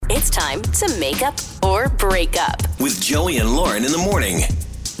It's time to make up or break up with Joey and Lauren in the morning.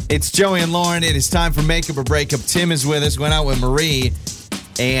 It's Joey and Lauren. It is time for Makeup or Breakup. Tim is with us, went out with Marie,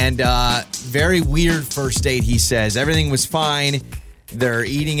 and very weird first date, he says. Everything was fine. They're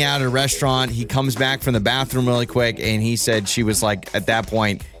eating out at a restaurant. He comes back from the bathroom really quick, and he said she was like, at that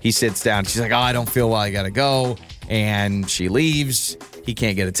point, he sits down. She's like, I don't feel well. I got to go. And she leaves. He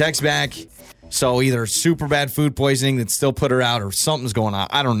can't get a text back. So either super bad food poisoning that still put her out or something's going on.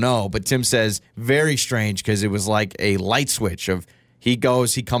 I don't know. But Tim says very strange because it was like a light switch of he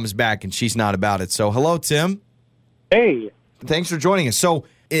goes, he comes back, and she's not about it. So hello, Tim. Hey. Thanks for joining us. So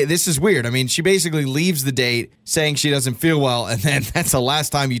this is weird. I mean, she basically leaves the date saying she doesn't feel well, and then that's the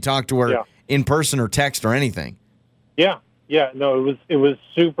last time you talk to her in person or text or anything. Yeah. No, it was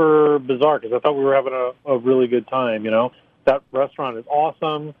super bizarre because I thought we were having a really good time, you know. That restaurant is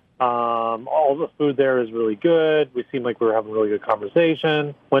awesome. All the food there is really good. We seemed like we were having a really good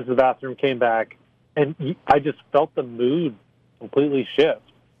conversation. Went to the bathroom, came back, and I just felt the mood completely shift,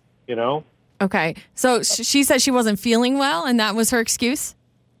 you know? Okay. So she said she wasn't feeling well, and that was her excuse?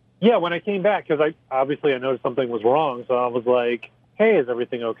 Yeah, when I came back, because I noticed something was wrong, so I was like, hey, is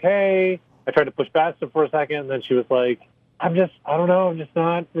everything okay? I tried to push past it for a second, and then she was like, I don't know, I'm just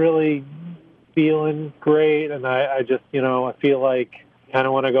not really feeling great, and I just, you know, I feel like kind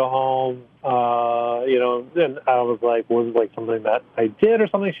of want to go home, you know, and I was like, was it like something that I did or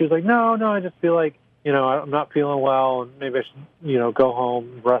something? She was like, no, I just feel like, you know, I'm not feeling well, and maybe I should, you know, go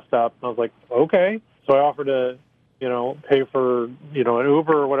home, rest up. And I was like, okay. So I offered to, you know, pay for, you know, an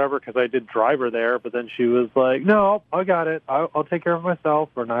Uber or whatever because I did drive her there. But then she was like, no, I got it. I'll take care of myself.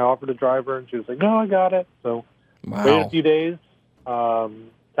 And I offered to drive her, and she was like, no, I got it. So waited a few days,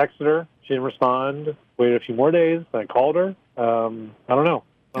 texted her. She didn't respond. Waited a few more days. Then I called her. I don't know. I don't know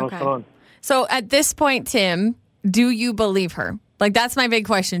what's going on. So at this point, Tim, do you believe her? Like, that's my big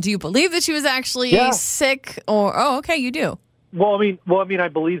question. Do you believe that she was actually sick? Or, okay, you do. Well, I mean, I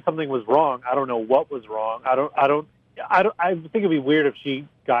believe something was wrong. I don't know what was wrong. I think it'd be weird if she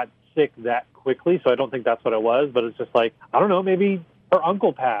got sick that quickly. So I don't think that's what it was. But it's just like, I don't know, maybe her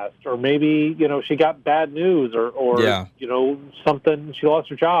uncle passed, or maybe, you know, she got bad news, or you know, something, she lost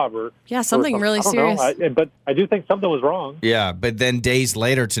her job, or something really serious. But I do think something was wrong. Yeah, but then days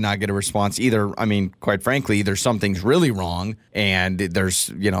later to not get a response either. I mean, quite frankly, either something's really wrong, and there's,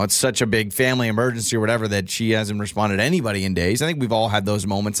 you know, it's such a big family emergency or whatever that she hasn't responded to anybody in days. I think we've all had those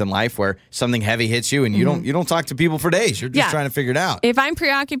moments in life where something heavy hits you and you don't talk to people for days. You're just trying to figure it out. If I'm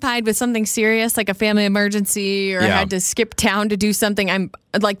preoccupied with something serious like a family emergency, or I had to skip town to do something, I'm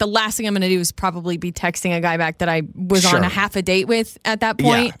like, the last thing I'm going to do is probably be texting a guy back that I was on a half a date with at that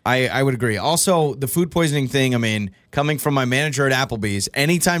point. Yeah, I would agree. Also, the food poisoning thing, I mean, coming from my manager at Applebee's,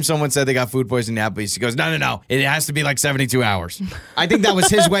 anytime someone said they got food poisoning at Applebee's, he goes, no, it has to be like 72 hours. I think that was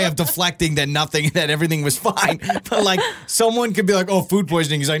his way of deflecting that everything was fine. But like, someone could be like, oh, food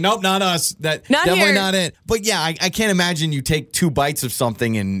poisoning. He's like, nope, not us. Definitely not it. But yeah, I can't imagine you take 2 bites of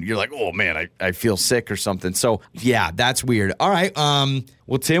something and you're like, oh man, I feel sick or something. So yeah, that's weird. All right.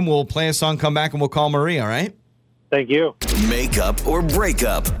 Well, Tim, we'll play a song, come back, and we'll call Marie, all right? Thank you. Makeup or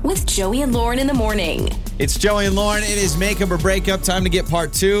breakup with Joey and Lauren in the morning. It's Joey and Lauren. It is Makeup or Breakup. Time to get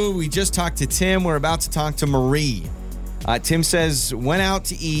part 2. We just talked to Tim. We're about to talk to Marie. Tim says, went out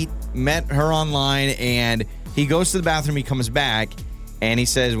to eat, met her online, and he goes to the bathroom. He comes back, and he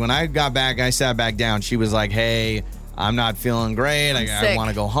says, when I got back, I sat back down. She was like, hey, I'm not feeling great. I want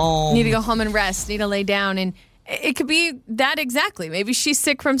to go home. Need to go home and rest. Need to lay down. And it could be that exactly. Maybe she's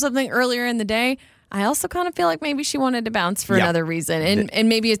sick from something earlier in the day. I also kind of feel like maybe she wanted to bounce for another reason. And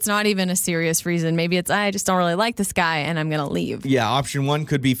maybe it's not even a serious reason. Maybe it's, I just don't really like this guy and I'm going to leave. Yeah, option 1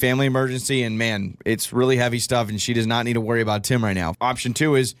 could be family emergency. And man, it's really heavy stuff and she does not need to worry about Tim right now. Option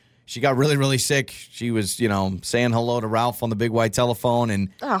 2 is she got really, really sick. She was, you know, saying hello to Ralph on the big white telephone and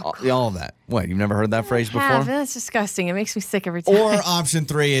all of that. What, you've never heard that phrase before? That's disgusting. It makes me sick every time. Or option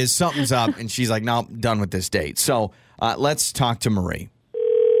 3 is something's up and she's like, no, done with this date. So let's talk to Marie.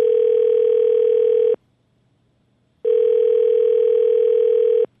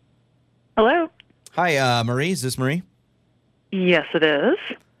 Hello. Hi, Marie. Is this Marie? Yes, it is.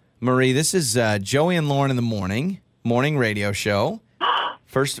 Marie, this is Joey and Lauren in the morning radio show.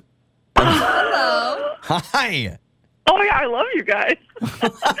 First. Hello. Hi. Oh, my God, I love you guys.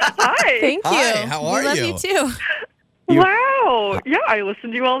 Hi. Thank you. Hi, how are we love you too. Wow. Yeah, I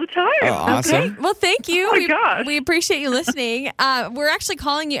listen to you all the time. Oh, awesome. Okay. Well, thank you. Oh, my gosh. We appreciate you listening. We're actually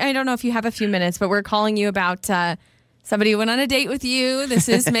calling you. I don't know if you have a few minutes, but we're calling you about somebody who went on a date with you. This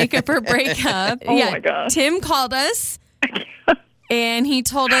is Makeup or Breakup. Oh, my God. Tim called us, and he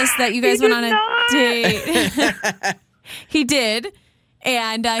told us that you guys went on a date. He did.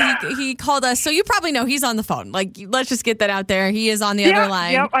 And he called us. So you probably know he's on the phone. Like, let's just get that out there. He is on the other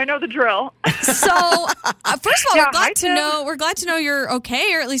line. Yeah, I know the drill. So, first of all, Yeah, we're glad hi, to Tim. know. We're glad to know you're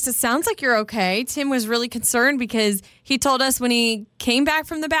okay, or at least it sounds like you're okay. Tim was really concerned because he told us when he came back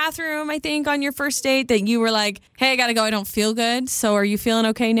from the bathroom, I think on your first date, that you were like, "Hey, I gotta go. I don't feel good." So, are you feeling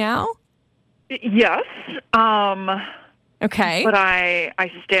okay now? Yes. Okay. But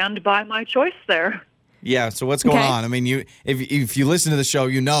I stand by my choice there. Yeah, so what's going Okay. on? I mean, if you listen to the show,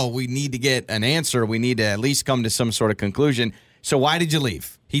 you know we need to get an answer. We need to at least come to some sort of conclusion. So why did you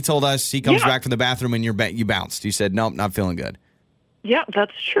leave? He told us he comes Yeah. back from the bathroom and you bounced. You said, nope, not feeling good. Yeah,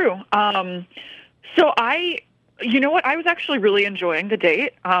 that's true. So you know what? I was actually really enjoying the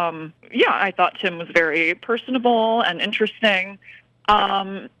date. I thought Tim was very personable and interesting.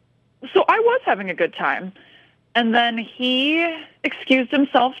 So I was having a good time. And then he excused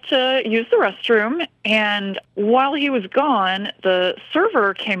himself to use the restroom. And while he was gone, the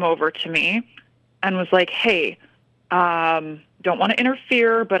server came over to me and was like, hey, don't want to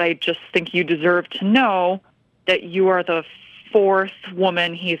interfere, but I just think you deserve to know that you are the fourth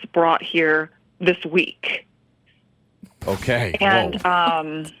woman he's brought here this week. Okay. And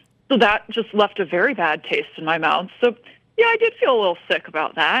so that just left a very bad taste in my mouth. So, yeah, I did feel a little sick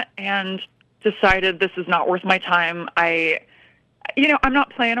about that and decided this is not worth my time. I'm not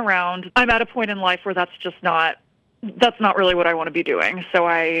playing around. I'm at a point in life where that's not really what I want to be doing. So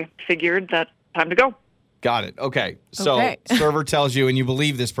I figured that time to go. Got it. Okay. So Okay. server tells you, and you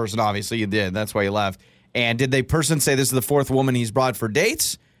believe this person, obviously you did. That's why you left. And did the person say this is the fourth woman he's brought for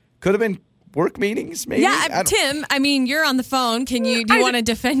dates? Could have been work meetings, maybe? Yeah, Tim. I mean, you're on the phone. Do you want to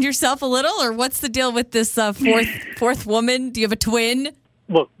defend yourself a little, or what's the deal with this fourth woman? Do you have a twin?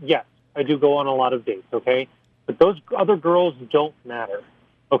 Look, yes, I do go on a lot of dates, okay? But those other girls don't matter.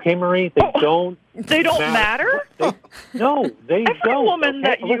 Okay, Marie? They don't They don't matter? No, they Every don't. woman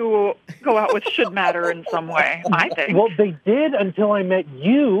okay? that you go out with should matter in some way, I think. Well, they did until I met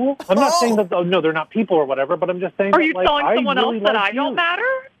you. I'm not saying that, no, they're not people or whatever, but I'm just saying Are that, you like, telling I someone really else that like I don't you.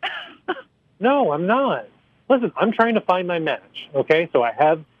 matter? No, I'm not. Listen, I'm trying to find my match, okay? So I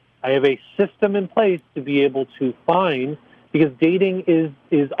have a system in place to be able to find, because dating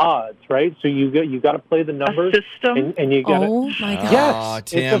is odds, right? So you got to play the numbers. system? And you got to... Oh my gosh. Yes, Oh,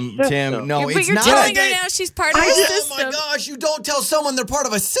 it's a Tim, system. no, But it's you're not. telling her now she's part of the Oh system. my gosh, you don't tell someone they're part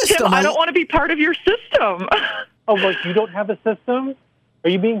of a Tim, system. I don't want to be part of your system. Oh, like you don't have a system? Are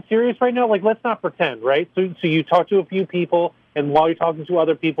you being serious right now? Like, let's not pretend, right? So you talk to a few people, and while you're talking to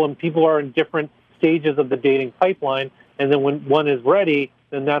other people, and people are in different stages of the dating pipeline, and then when one is ready,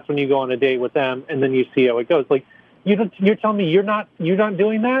 then that's when you go on a date with them, and then you see how it goes. Like, you're telling me you're not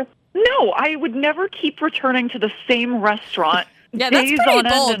doing that? No, I would never keep returning to the same restaurant. Yeah, that's days pretty on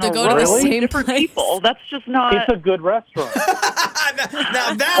end bold in to a go to the row with same different place. people. That's just not. It's a good restaurant.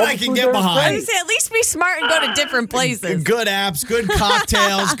 Now that I can get behind. At least be smart and go to different places. Good apps, good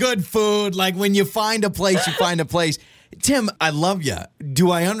cocktails, good food. Like when you find a place, you find a place. Tim, I love you.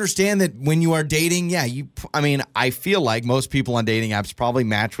 Do I understand that when you are dating? Yeah, I feel like most people on dating apps probably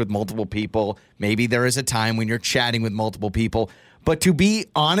match with multiple people. Maybe there is a time when you're chatting with multiple people. But to be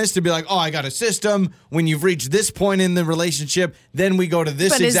honest, to be like, oh, I got a system. When you've reached this point in the relationship, then we go to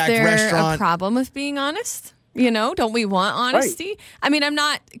this But exact is there restaurant. a problem with being honest? Don't we want honesty? Right. I mean, I'm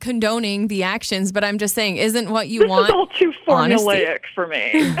not condoning the actions, but I'm just saying, isn't what you This want is all too honesty? formulaic for me.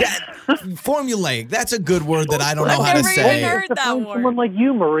 Formulaic. That's a good word that I don't know how to I've never say. even heard To that find word. someone like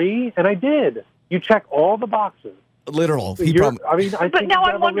you, Marie, and I did. You check all the boxes. Literal. He You're- probably, I But think now you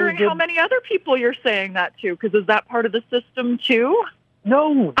I'm have a wondering really how many other people you're saying that to, because is that part of the system too?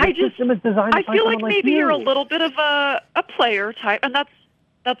 No, the I just- system is designed to I find feel like someone maybe you. you're a little bit of a player type, and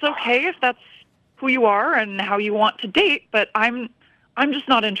that's okay if that's who you are and how you want to date, but I'm just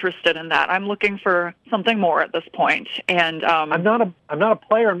not interested in that. I'm looking for something more at this point. And I'm not a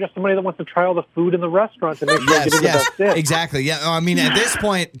player. I'm just somebody that wants to try all the food in the restaurant to make sure I get in the best dish. exactly. Yeah, I mean, at this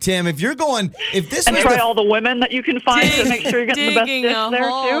point, Tim, if this and was try the all the women that you can find to make sure you're getting the best Digging dish a there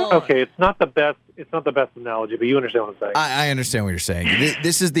hole. too. Okay, it's not the best. It's not the best analogy, but you understand what I'm saying. I understand what you're saying.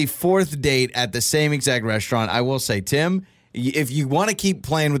 This is the fourth date at the same exact restaurant. I will say, Tim, if you want to keep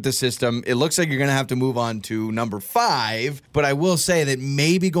playing with the system, it looks like you're going to have to move on to number 5. But I will say that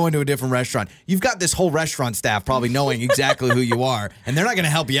maybe going to a different restaurant. You've got this whole restaurant staff probably knowing exactly who you are, and they're not going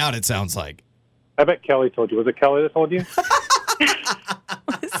to help you out, it sounds like. I bet Kelly told you. Was it Kelly that told you?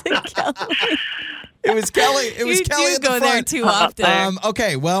 Was it Kelly? It was Kelly. It was You Kelly do at the go there front. too often.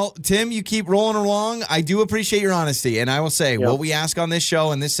 Okay, well, Tim, you keep rolling along. I do appreciate your honesty, and I will say what we ask on this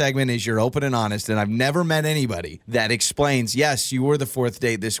show and this segment is you're open and honest, and I've never met anybody that explains, yes, you were the fourth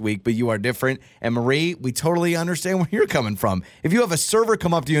date this week, but you are different. And Marie, we totally understand where you're coming from. If you have a server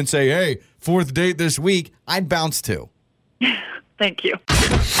come up to you and say, hey, fourth date this week, I'd bounce too. Thank you.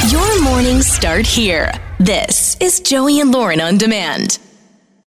 Your mornings start here. This is Joey and Lauren on Demand.